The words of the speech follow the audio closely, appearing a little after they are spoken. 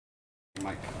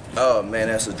Mike? Oh man,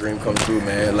 that's a dream come true,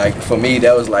 man. Like for me,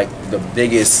 that was like the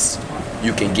biggest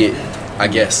you can get, I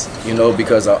guess. You know,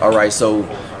 because all right, so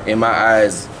in my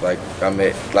eyes, like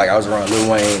I was around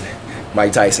Lil Wayne,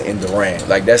 Mike Tyson, and Durant.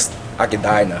 Like I could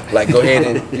die now. Like go ahead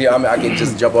and I can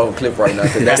just jump off a cliff right now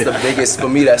because that's the biggest for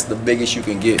me. That's the biggest you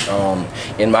can get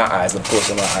in my eyes, of course,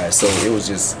 in my eyes. So it was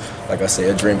just like I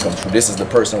said, a dream come true. This is the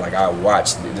person like I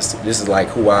watched. This is like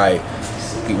who I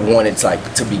wanted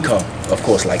to become. Of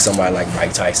course, like somebody like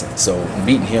Mike Tyson. So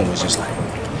beating him was just like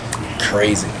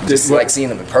crazy. Just like seeing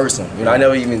him in person. You know, I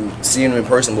never even seen him in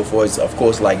person before. It's, of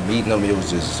course, like beating him, it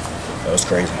was just. That was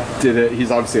crazy. He's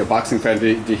obviously a boxing fan.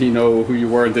 Did he know who you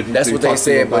were? And that's what they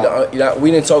said, but we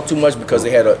didn't talk too much because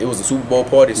it was a Super Bowl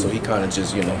party, so he kind of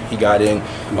just he got in.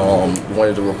 One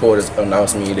of the reporters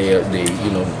announced me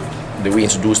that we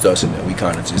introduced us, and then he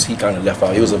kind of left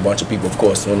out. It was a bunch of people, of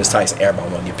course. When it's Tyson,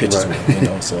 everybody want to get pictures with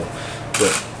him, So,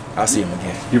 but I'll see him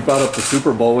again. You brought up the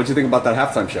Super Bowl. What do you think about that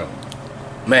halftime show?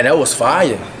 Man, that was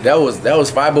fire. That was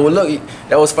fire. But look,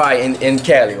 that was fire in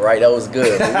Cali, right? That was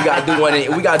good. But we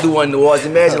gotta do one in New Orleans.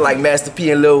 Imagine like Master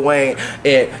P and Lil Wayne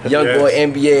and Young Boy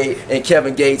NBA and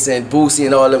Kevin Gates and Boosie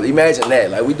and all of them. Imagine that.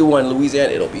 Like we do one in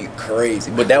Louisiana, it'll be crazy.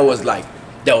 But that was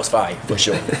fire for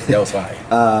sure. That was fire.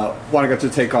 Want to get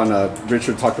your take on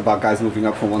Richard talked about guys moving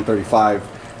up from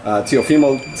 135.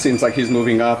 Teofimo seems like he's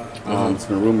moving up. It's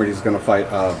been rumored he's going to fight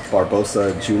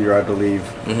Barbosa Jr., I believe.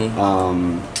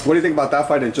 What do you think about that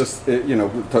fight? And just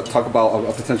talk about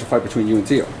a potential fight between you and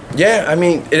Teo. Yeah, I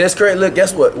mean, that's great. Look,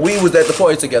 guess what? We was at the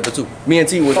party together too. Me and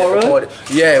T was at the party.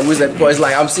 Yeah, we was at the party. It's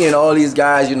like I'm seeing all these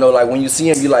guys. Like when you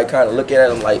see them, you like kind of look at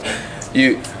them like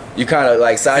you kind of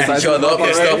like size each other up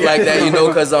and stuff like that.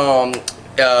 Because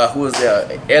who was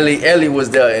there? Ellie was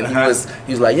there, and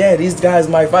he was like, yeah, these guys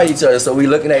might fight each other. So we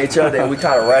looking at each other, and we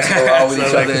kind of wrestle around with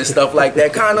each other and stuff like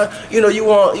that. Kind of, you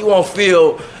won't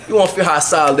feel how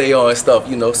solid they are and stuff.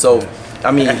 So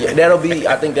I mean, I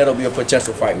think that'll be a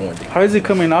potential fight one day. How is it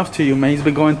coming off to you, man? He's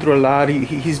been going through a lot.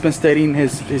 He's been studying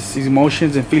his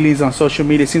emotions and feelings on social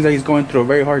media. It seems like he's going through a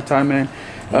very hard time, man.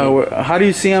 How do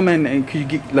you see him, and could you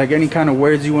get like any kind of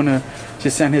words you want to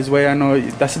just send his way? I know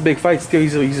that's a big fight. Still,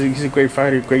 he's a great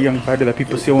fighter, great young fighter that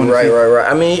people still want to see.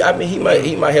 Right. I mean,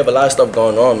 he might have a lot of stuff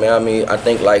going on, man. I mean, I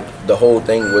think like the whole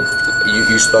thing with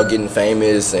you start getting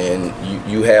famous, and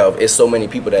it's so many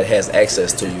people that has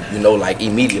access to you. Like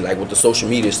immediately, like with the social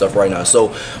media stuff right now.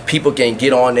 So people can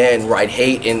get on there and write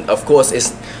hate, and of course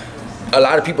it's. A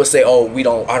lot of people say, "Oh,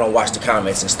 I don't watch the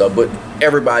comments and stuff," but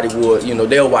everybody would,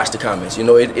 they'll watch the comments.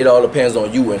 It all depends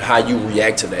on you and how you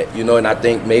react to that. And I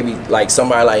think maybe like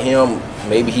somebody like him,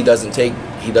 maybe he doesn't take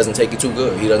it too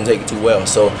good. He doesn't take it too well.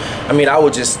 So, I mean, I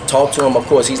would just talk to him. Of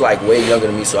course, he's like way younger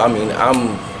than me. So, I mean,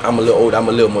 I'm a little older. I'm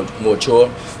a little more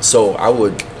mature. So, I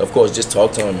would, of course, just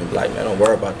talk to him and be like, man, don't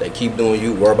worry about that. Keep doing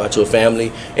you. Worry about your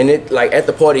family. And it like at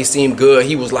the party, it seemed good.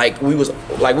 He was like, we was.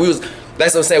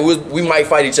 That's what I'm saying. We might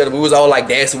fight each other, but we was all like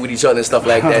dancing with each other and stuff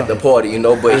like that at the party,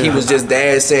 But he was just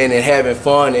dancing and having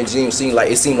fun, and it seemed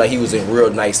like he was in real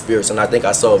nice spirits. And I think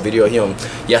I saw a video of him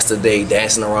yesterday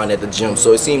dancing around at the gym.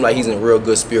 So it seemed like he's in real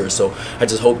good spirits. So I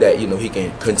just hope that he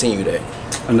can continue that.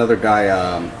 Another guy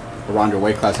around your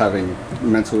weight class having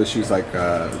mental issues, like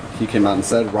he came out and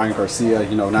said, Ryan Garcia.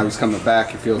 Now he's coming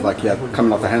back. He feels like he had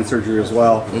coming off a hand surgery as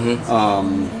well.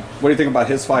 What do you think about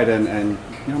his fight and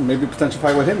maybe potential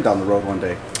fight with him down the road one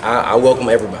day? I welcome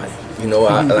everybody.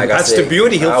 That's the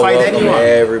beauty. He'll fight anyone. I welcome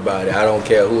everybody. I don't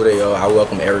care who they are. I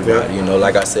welcome everybody.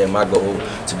 Like I said, my goal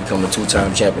to become a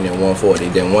 2-time champion at 140.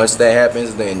 Then once that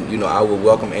happens, then I will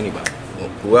welcome anybody.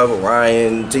 Whoever,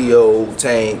 Ryan, T.O.,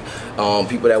 Tank,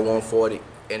 people that 140,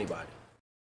 anybody.